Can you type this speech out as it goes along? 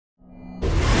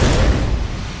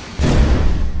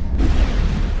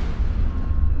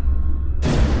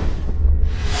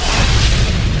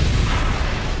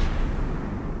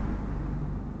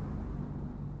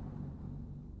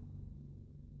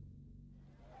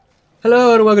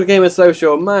Hello and welcome to Gamer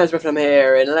Social. My name's Riffin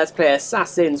here and let's play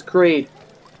Assassin's Creed.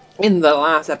 In the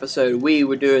last episode we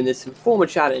were doing this Informer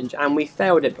challenge and we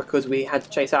failed it because we had to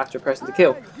chase after a person to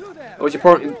kill, which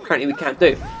apparently we can't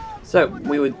do. So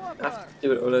we would have to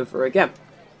do it all over again.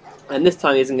 And this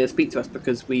time he isn't going to speak to us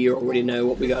because we already know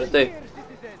what we got to do.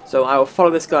 So I will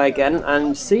follow this guy again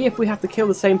and see if we have to kill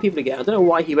the same people again. I don't know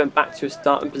why he went back to his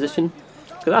starting position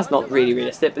because that's not really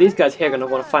realistic, but these guys here are going to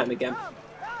want to fight him again.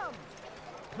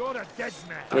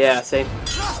 Yeah, see?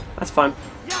 That's fine.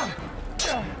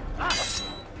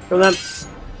 Kill them.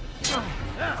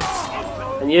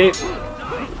 And you.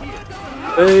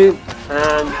 Boom.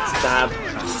 And stab.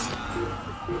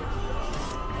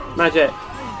 Magic.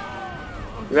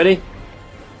 You ready?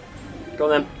 Go on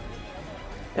then.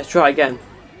 Let's try it again.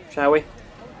 Shall we?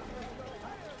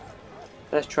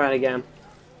 Let's try it again.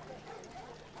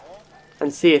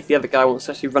 And see if the other guy wants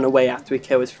to actually run away after we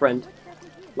kill his friend.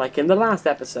 Like in the last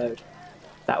episode.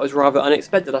 That was rather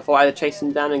unexpected. I thought I'd chase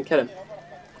him down and kill him.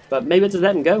 But maybe I'll just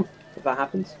let him go, if that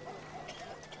happens.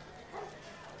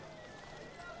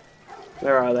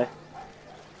 Where are they?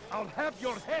 I'll have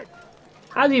your head.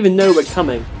 How do you even know we're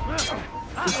coming?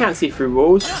 You can't see through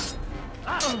walls.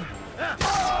 Come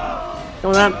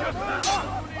on then.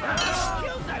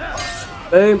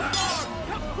 Boom.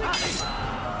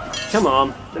 Come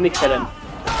on, let me kill him.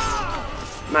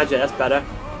 Magic, that's better.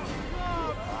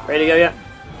 Ready to go yet?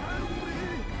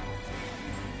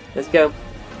 Let's go.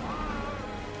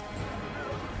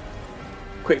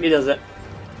 Quickly does it.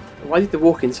 Why did they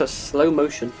walk in such slow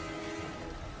motion?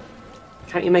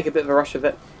 Can't you make a bit of a rush of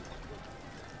it?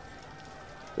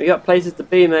 We got places to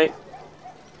be, mate.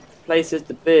 Places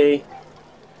to be.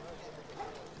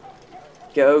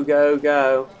 Go, go,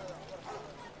 go.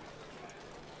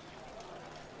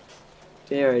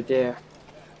 Dear, oh dear.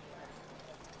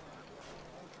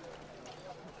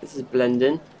 This is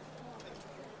blending.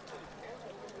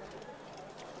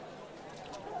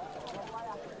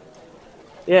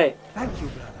 Yay. Thank you,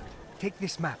 brother. Take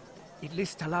this map. It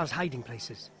lists Talal's hiding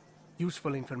places.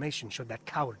 Useful information should that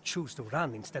coward choose to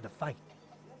run instead of fight.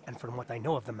 And from what I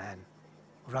know of the man,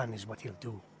 run is what he'll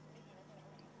do.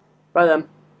 Right then.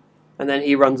 And then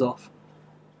he runs off.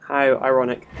 How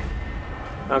ironic.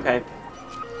 Okay.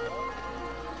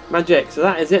 Magic. So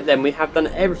that is it then. We have done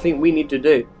everything we need to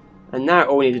do. And now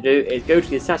all we need to do is go to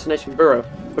the Assassination Bureau.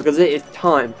 Because it is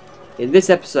time, in this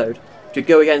episode, to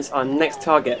go against our next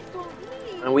target.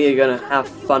 And we are going to have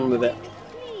fun with it.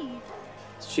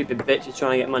 Stupid bitch is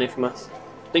trying to get money from us.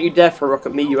 Don't you dare throw a rock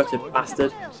at me, you utter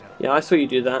bastard. Yeah, I saw you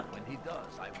do that.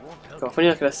 God, if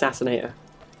only I could assassinate her.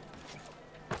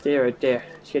 Dear oh dear,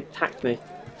 she attacked me.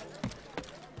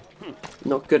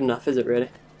 Not good enough, is it really?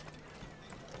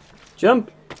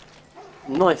 Jump!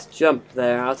 Nice jump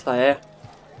there, Altaïr.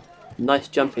 Nice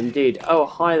jump indeed. Oh,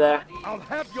 hi there. I'll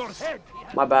have your head.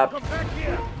 My bad. Come back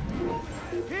here.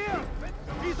 Here.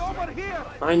 He's over here.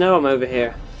 I know I'm over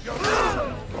here.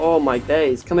 Oh my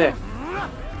days. Come here.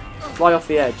 Fly off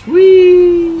the edge.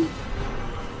 Whee!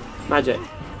 Magic.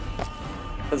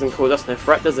 Doesn't cause us no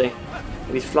threat, does he?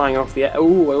 If he's flying off the edge.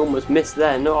 Oh, I almost missed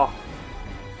there. No.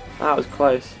 That was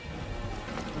close.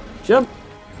 Jump.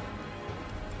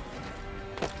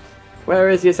 Where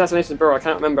is the Assassination Bureau? I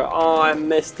can't remember. Oh, I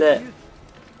missed it.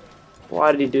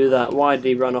 Why did he do that? Why did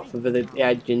he run off of the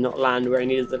edge and not land where he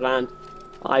needed to land?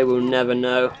 I will never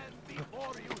know.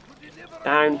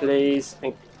 Down, please.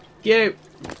 Thank you.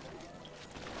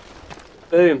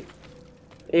 Boom.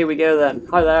 Here we go then.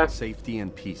 Hi there. Safety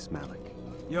and peace, Malik.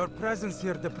 Your presence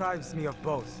here deprives me of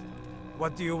both.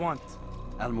 What do you want?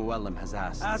 Al-Muallim has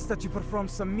asked. Ask that you perform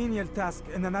some menial task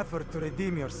in an effort to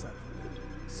redeem yourself.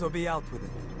 So be out with it.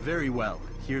 Very well.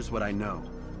 Here's what I know.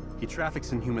 He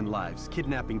traffics in human lives,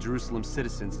 kidnapping Jerusalem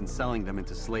citizens and selling them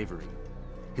into slavery.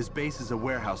 His base is a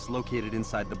warehouse located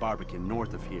inside the Barbican,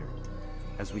 north of here.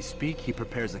 As we speak, he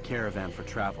prepares a caravan for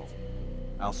travel.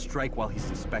 I'll strike while he's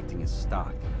inspecting his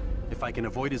stock. If I can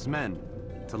avoid his men,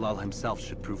 Talal himself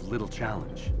should prove little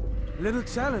challenge. Little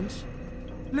challenge?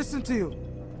 Listen to you.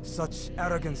 Such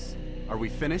arrogance. Are we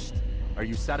finished? Are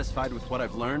you satisfied with what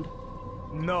I've learned?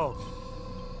 No.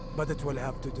 But it will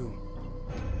have to do.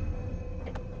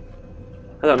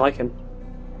 I don't like him.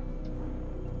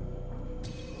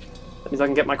 That means I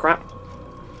can get my crap.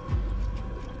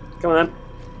 Come on then.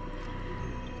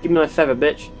 Give me my feather,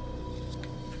 bitch.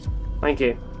 Thank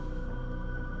you.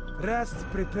 Rest,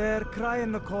 prepare, cry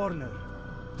in the corner.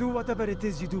 Do whatever it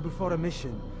is you do before a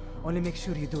mission. Only make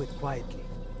sure you do it quietly.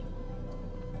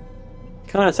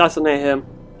 Can't assassinate him.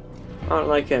 I don't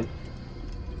like him.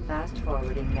 Fast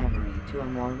forwarding memory to a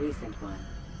more recent one.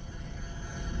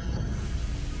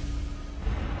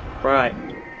 Right.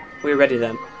 We're ready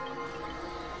then.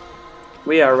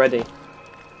 We are ready.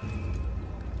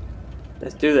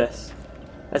 Let's do this.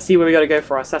 Let's see where we gotta go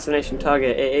for our assassination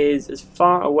target. It is as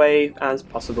far away as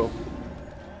possible.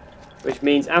 Which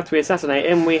means after we assassinate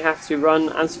him, we have to run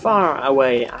as far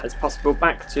away as possible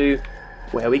back to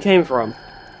where we came from.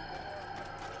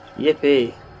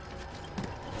 Yippee.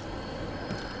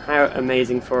 How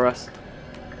amazing for us.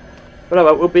 But oh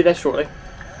well, we'll be there shortly.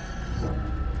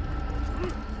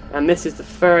 And this is the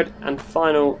third and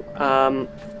final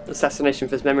assassination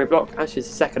for this memory block. Actually, it's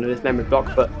the second of this memory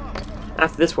block, but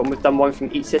after this one, we've done one from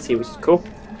each city, which is cool.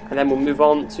 And then we'll move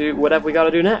on to whatever we gotta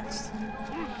do next.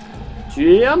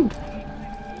 Jump!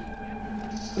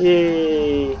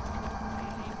 Yay!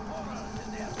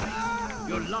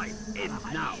 Your life ends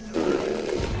now.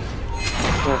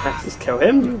 I'll have to just kill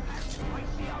him.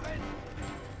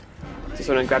 Just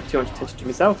want to grab too much attention to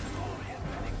myself.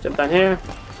 Jump down here.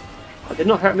 That did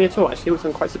not hurt me at all, actually, which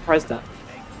I'm quite surprised at.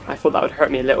 I thought that would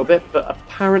hurt me a little bit, but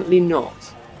apparently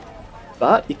not.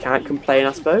 But you can't complain,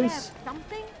 I suppose.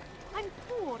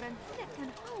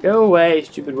 Go away,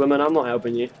 stupid woman, I'm not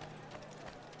helping you.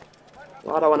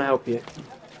 Why do I want to help you?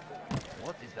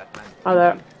 Hi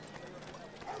there.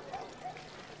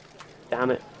 Damn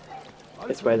it.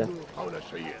 This way then.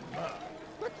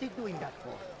 What's he doing that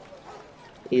for?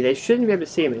 Yeah, they shouldn't be able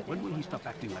to see me. When will he stop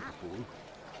acting like a fool?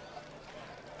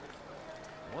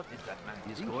 What is that man?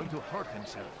 He's going to hurt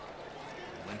himself.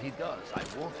 When he does, I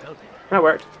won't help him. That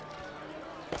worked.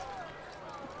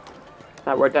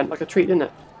 That worked out like a treat, didn't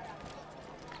it?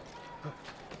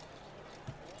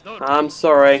 I'm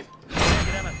sorry.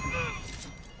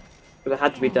 But it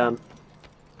had to be done.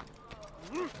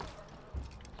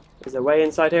 Is there a way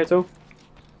inside here at all?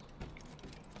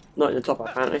 Not in the top,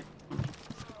 apparently.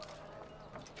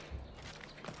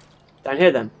 Down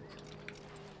here then.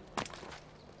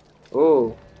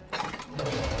 Oh.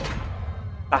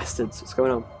 Bastards, what's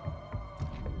going on?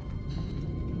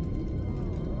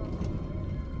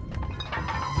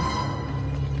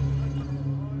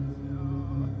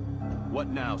 What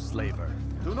now, slaver?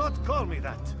 Do not call me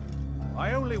that.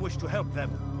 I only wish to help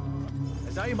them,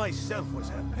 as I myself was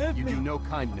helped. Help You me! do no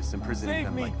kindness imprisoning Save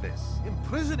them me. like this.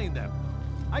 Imprisoning them.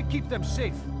 I keep them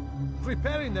safe,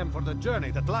 preparing them for the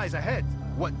journey that lies ahead.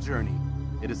 What journey?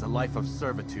 It is a life of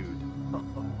servitude.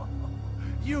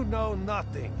 You know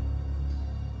nothing.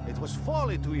 It was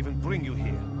folly to even bring you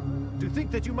here. To think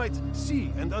that you might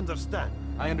see and understand.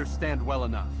 I understand well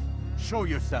enough. Show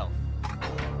yourself.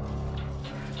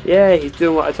 Yeah, he's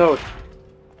doing what I told.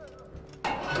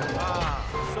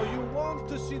 Ah, so you want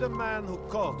to see the man who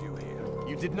called you here?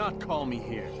 You did not call me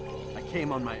here. I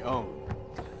came on my own.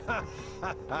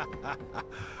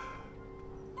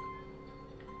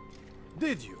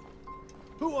 Did you?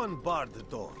 Who unbarred the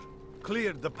door?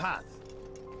 Cleared the path?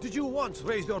 Did you once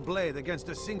raise your blade against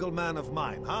a single man of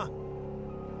mine, huh?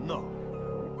 No.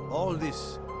 All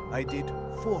this I did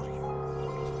for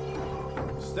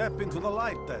you. Step into the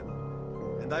light then,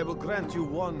 and I will grant you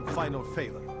one final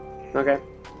favor. Okay.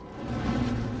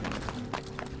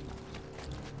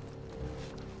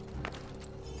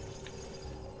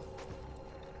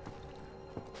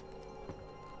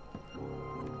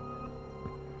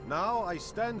 Now I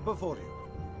stand before you.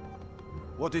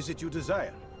 What is it you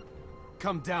desire?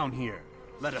 Come down here.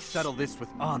 Let us settle this with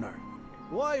honor.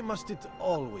 Why must it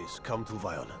always come to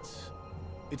violence?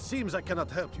 It seems I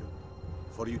cannot help you,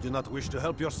 for you do not wish to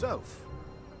help yourself.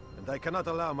 And I cannot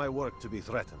allow my work to be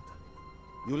threatened.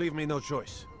 You leave me no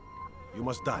choice. You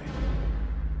must die.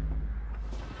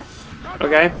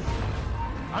 Okay.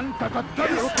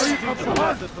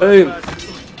 Boom.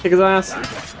 Kick his ass.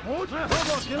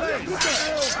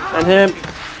 And him.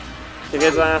 Kick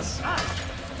his ass.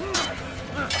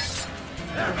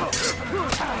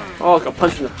 Oh, I got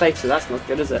punched in the face, so that's not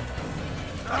good, is it?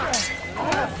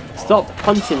 Stop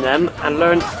punching them and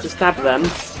learn to stab them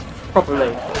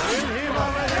properly.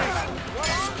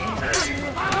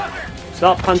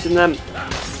 Stop punching them.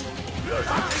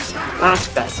 That's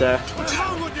better.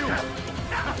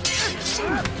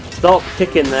 Stop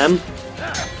kicking them.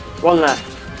 One left.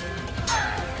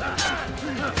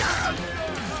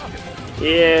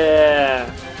 Yeah.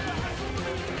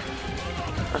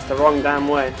 That's the wrong damn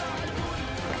way.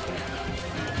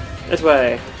 This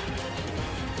way.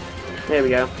 There we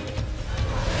go.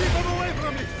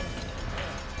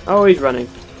 Oh, he's running.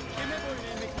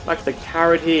 Like the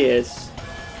coward he is.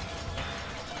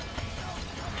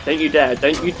 Don't you dare,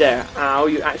 don't you dare. Ow,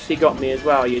 you actually got me as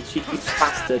well, you cheeky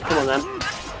bastard. Come on then.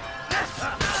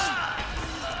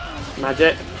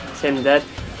 Magic. It's him dead.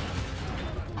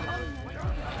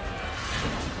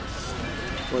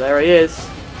 Well, there he is.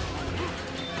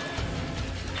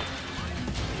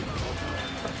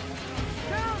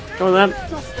 Come on then.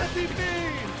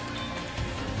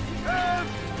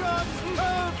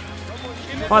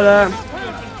 Hi there.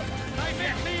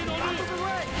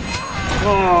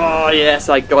 Oh yes,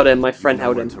 I got him. My friend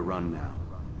held him. To run now.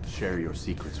 Share your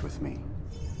secrets with me.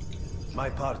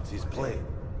 My part is plain.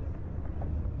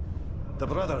 The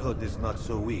Brotherhood is not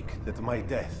so weak that my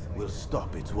death will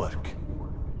stop its work.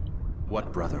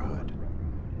 What Brotherhood?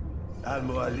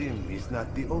 Al-Mualim is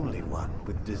not the only one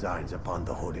with designs upon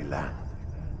the Holy Land.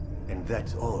 And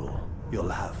that's all you'll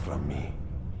have from me.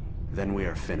 Then we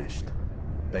are finished.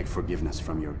 Beg forgiveness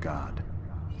from your god.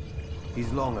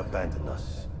 He's long abandoned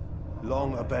us.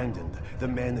 Long abandoned the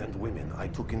men and women I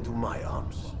took into my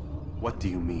arms. What do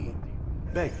you mean?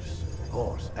 Beggars,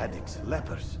 whores, addicts,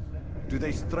 lepers. Do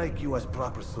they strike you as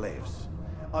proper slaves?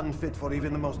 Unfit for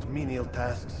even the most menial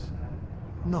tasks?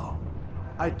 No.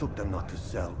 I took them not to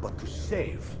sell, but to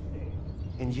save.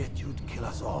 And yet you'd kill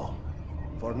us all.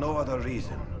 For no other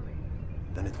reason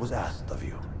than it was asked of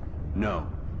you. No.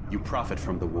 You profit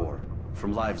from the war.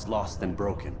 From lives lost and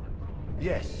broken.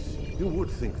 Yes, you would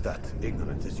think that,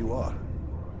 ignorant as you are.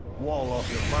 Wall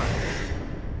off your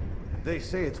mind. They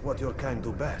say it's what your kind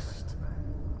do best.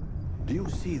 Do you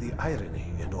see the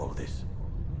irony in all this?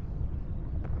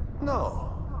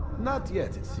 No, not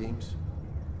yet it seems.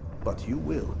 But you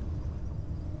will.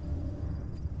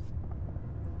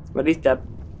 But he's dead.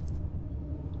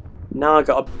 Now I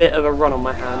got a bit of a run on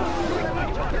my hand.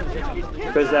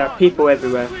 Because there are people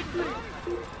everywhere.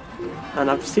 And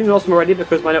I've seen lots of them already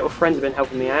because my little friends have been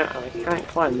helping me out, and I can't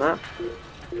climb that.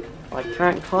 I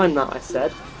can't climb that, I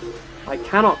said. I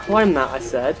cannot climb that, I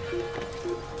said.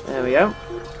 There we go.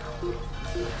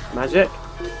 Magic.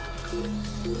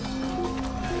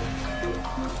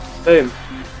 Boom.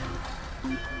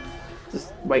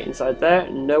 Just wait inside there,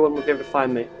 and no one will be able to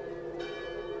find me.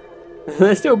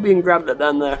 They're still being grabbed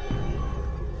down there.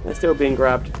 They're still being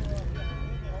grabbed.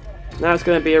 Now it's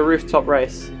going to be a rooftop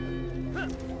race.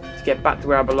 To get back to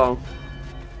where I belong.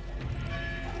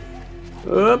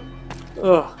 Oop.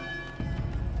 Oh.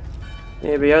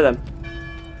 Here we go then.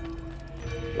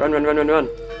 Run, run, run, run, run.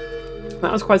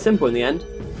 That was quite simple in the end.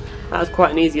 That was quite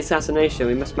an easy assassination.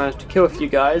 We must manage to kill a few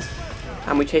guys,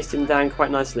 and we chased him down quite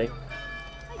nicely.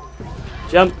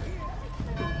 Jump.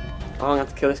 Oh, I'm gonna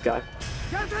have to kill this guy.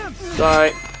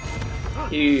 Sorry.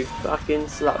 You fucking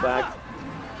slutbag.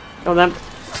 Come on then.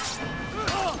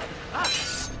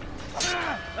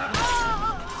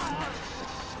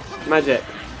 Magic.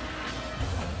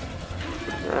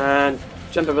 And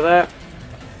jump over there.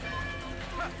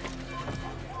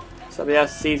 Somebody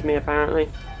else sees me apparently.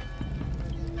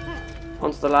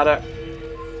 Onto the ladder.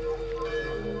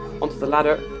 Onto the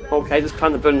ladder. Okay, just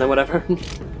climb the building then, whatever.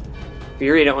 If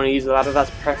you really don't want to use the ladder,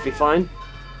 that's perfectly fine.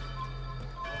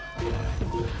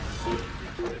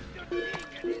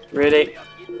 Really?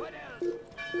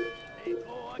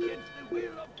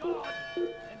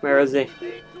 Where is he?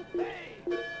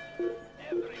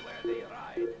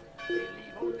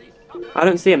 I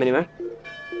don't see him anywhere.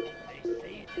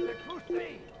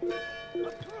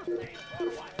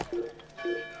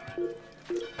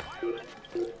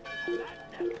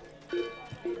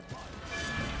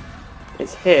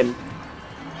 It's him.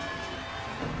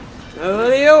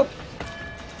 Oh, you!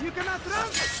 You cannot run.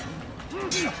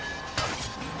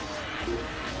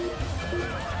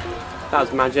 That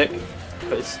was magic,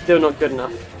 but it's still not good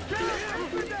enough.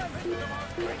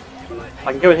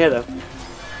 I can go in here though.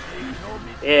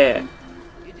 Yeah.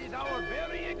 It is our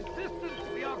very existence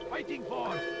we are fighting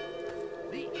for.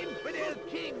 The infidel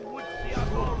king would see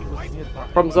us all fight.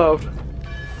 Problem solved.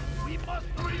 We must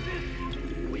resist.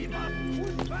 We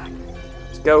must push back.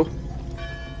 Let's go.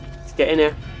 Let's get in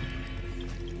here.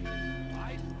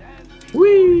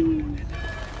 Whee!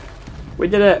 We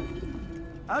did it.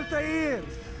 Altaïr,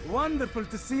 wonderful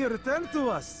to see you return to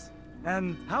us.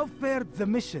 And how fared the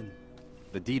mission?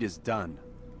 The deed is done.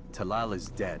 Talal is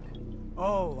dead.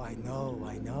 Oh, I know,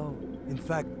 I know. In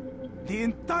fact, the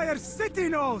entire city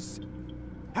knows!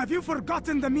 Have you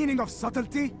forgotten the meaning of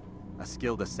subtlety? A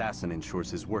skilled assassin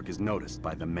ensures his work is noticed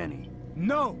by the many.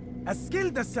 No! A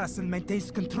skilled assassin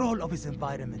maintains control of his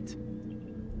environment.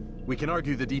 We can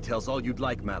argue the details all you'd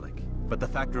like, Malik. But the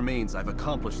fact remains I've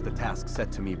accomplished the task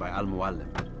set to me by Al-Mualim.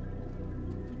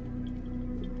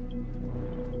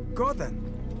 Go then.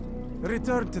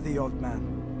 Return to the old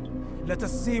man. Let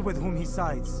us see with whom he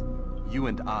sides. You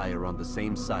and I are on the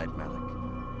same side, Malik.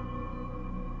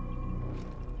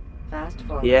 Fast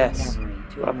forward Yes. memory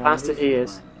to What a a more bastard he recent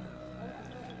is.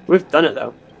 one. We've done it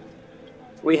though.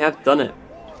 We have done it.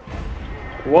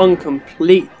 One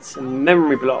complete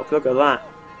memory block. Look at that.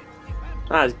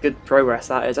 That is good progress,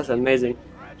 that is. That's amazing.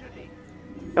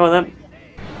 Come on then.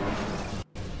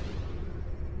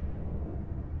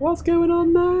 What's going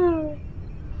on now?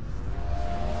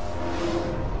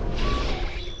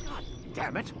 God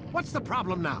damn it! What's the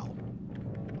problem now?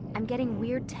 I'm getting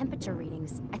weird temperature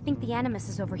readings. I think the Animus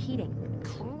is overheating.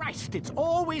 Christ, it's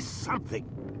always something.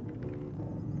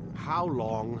 How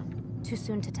long? Too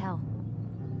soon to tell.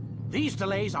 These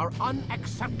delays are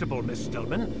unacceptable, Miss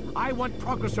Stillman. I want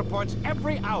progress reports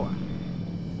every hour.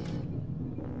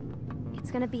 It's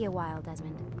gonna be a while,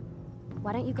 Desmond.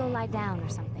 Why don't you go lie down or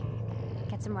something?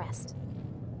 Get some rest.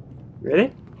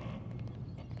 Really?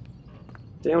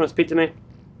 Do you want to speak to me?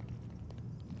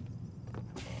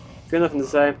 If you have nothing to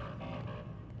say.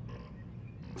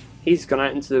 He's gone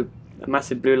out into a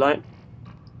massive blue light.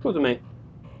 Talk to me.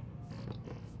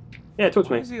 Yeah, talk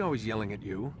to me. Why is he always yelling at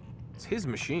you? It's his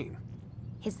machine.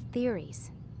 His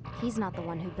theories. He's not the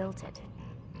one who built it.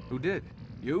 Who did?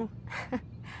 You?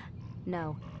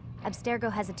 No.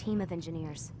 Abstergo has a team of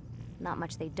engineers. Not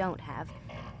much they don't have.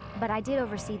 But I did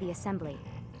oversee the assembly.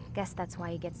 Guess that's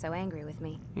why he gets so angry with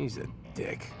me. He's a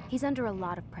dick. He's under a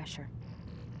lot of pressure.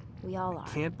 We all are.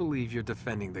 Can't believe you're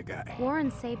defending the guy.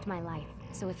 Warren saved my life,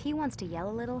 so if he wants to yell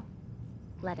a little,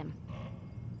 let him.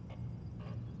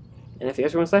 Anything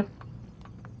else you want to say?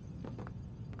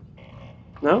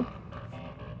 No?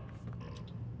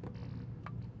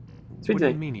 Speak What to do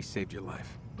you me. mean he saved your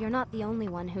life? You're not the only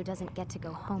one who doesn't get to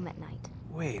go home at night.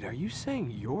 Wait, are you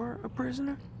saying you're a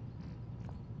prisoner?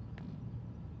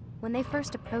 When they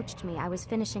first approached me, I was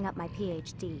finishing up my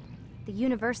PhD. The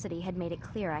university had made it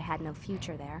clear I had no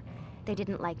future there. They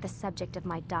didn't like the subject of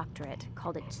my doctorate,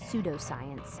 called it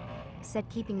pseudoscience. Said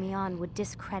keeping me on would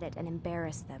discredit and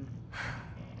embarrass them.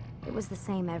 It was the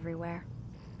same everywhere.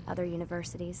 Other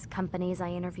universities, companies I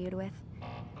interviewed with.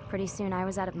 Pretty soon I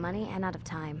was out of money and out of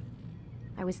time.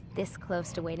 I was this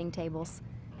close to waiting tables.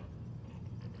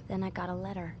 Then I got a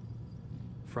letter.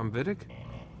 From Vidic?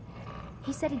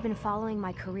 He said he'd been following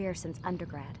my career since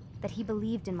undergrad, that he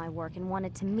believed in my work and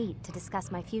wanted to meet to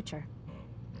discuss my future.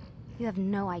 You have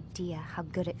no idea how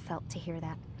good it felt to hear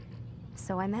that.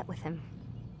 So I met with him.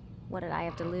 What did I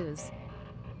have to lose?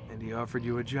 And he offered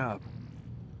you a job.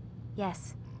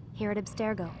 Yes, here at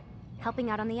Abstergo, helping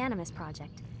out on the Animus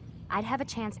project. I'd have a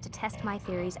chance to test my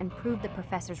theories and prove the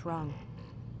professors wrong.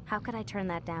 How could I turn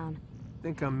that down?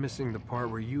 Think I'm missing the part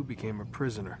where you became a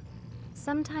prisoner.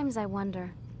 Sometimes I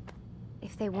wonder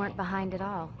if they weren't behind it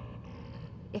all.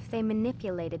 If they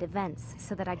manipulated events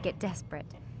so that I'd get desperate.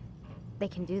 They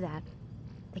can do that.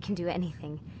 They can do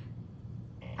anything.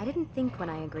 I didn't think when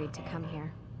I agreed to come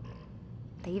here.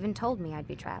 They even told me I'd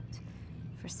be trapped.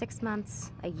 For 6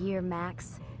 months, a year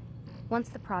max. Once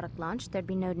the product launched, there'd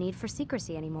be no need for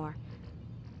secrecy anymore.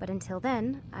 But until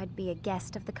then, I'd be a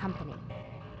guest of the company.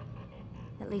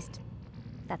 At least,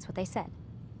 that's what they said.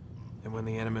 And when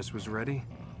the Animus was ready?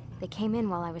 They came in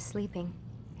while I was sleeping.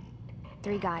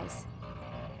 3 guys.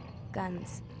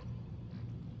 Guns.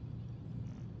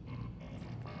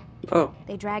 Oh.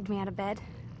 They dragged me out of bed.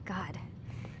 God.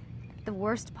 The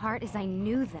worst part is I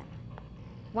knew them.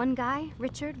 One guy,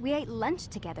 Richard, we ate lunch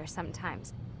together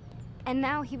sometimes. And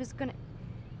now he was gonna...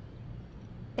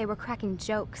 They were cracking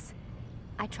jokes.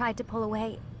 I tried to pull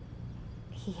away.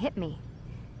 He hit me.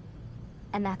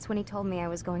 And that's when he told me I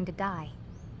was going to die.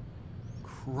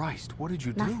 Christ, what did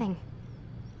you do? Nothing.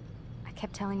 I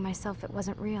kept telling myself it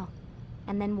wasn't real.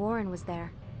 And then Warren was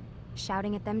there,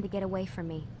 shouting at them to get away from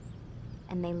me.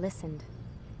 And they listened.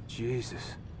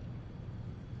 Jesus.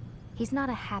 He's not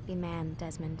a happy man,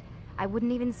 Desmond. I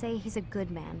wouldn't even say he's a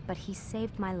good man, but he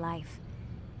saved my life.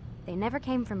 They never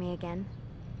came for me again,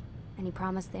 and he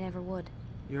promised they never would.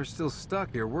 You're still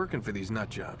stuck here working for these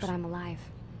nut jobs. But I'm alive.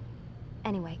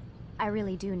 Anyway, I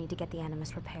really do need to get the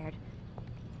Animus repaired.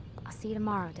 I'll see you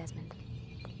tomorrow, Desmond.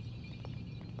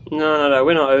 No,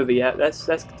 we're not over yet. Let's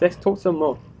talk some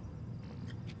more.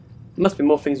 There must be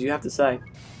more things you have to say.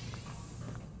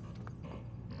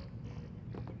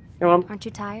 Come on. Aren't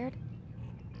you tired?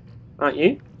 Aren't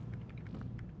you?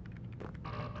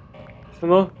 Some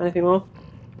more? Anything more?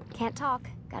 Can't talk.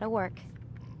 Gotta work.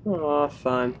 Oh,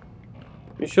 fine.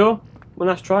 You sure? One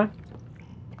last try?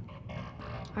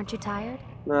 Aren't you tired?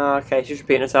 No, okay, she's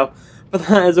repeating herself. But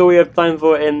that is all we have time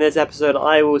for in this episode.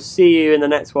 I will see you in the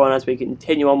next one as we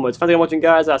continue onwards. Thanks for watching,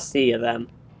 guys. I'll see you then.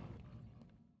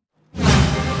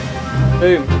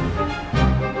 Boom.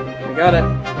 We got it.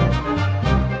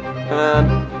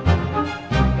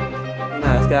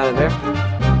 Now let's get out of here.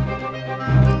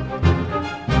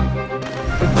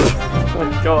 For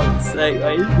God's sake,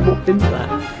 I just walked into that.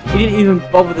 He didn't even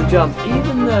bother to jump,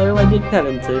 even though I did tell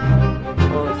him to.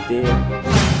 Oh dear.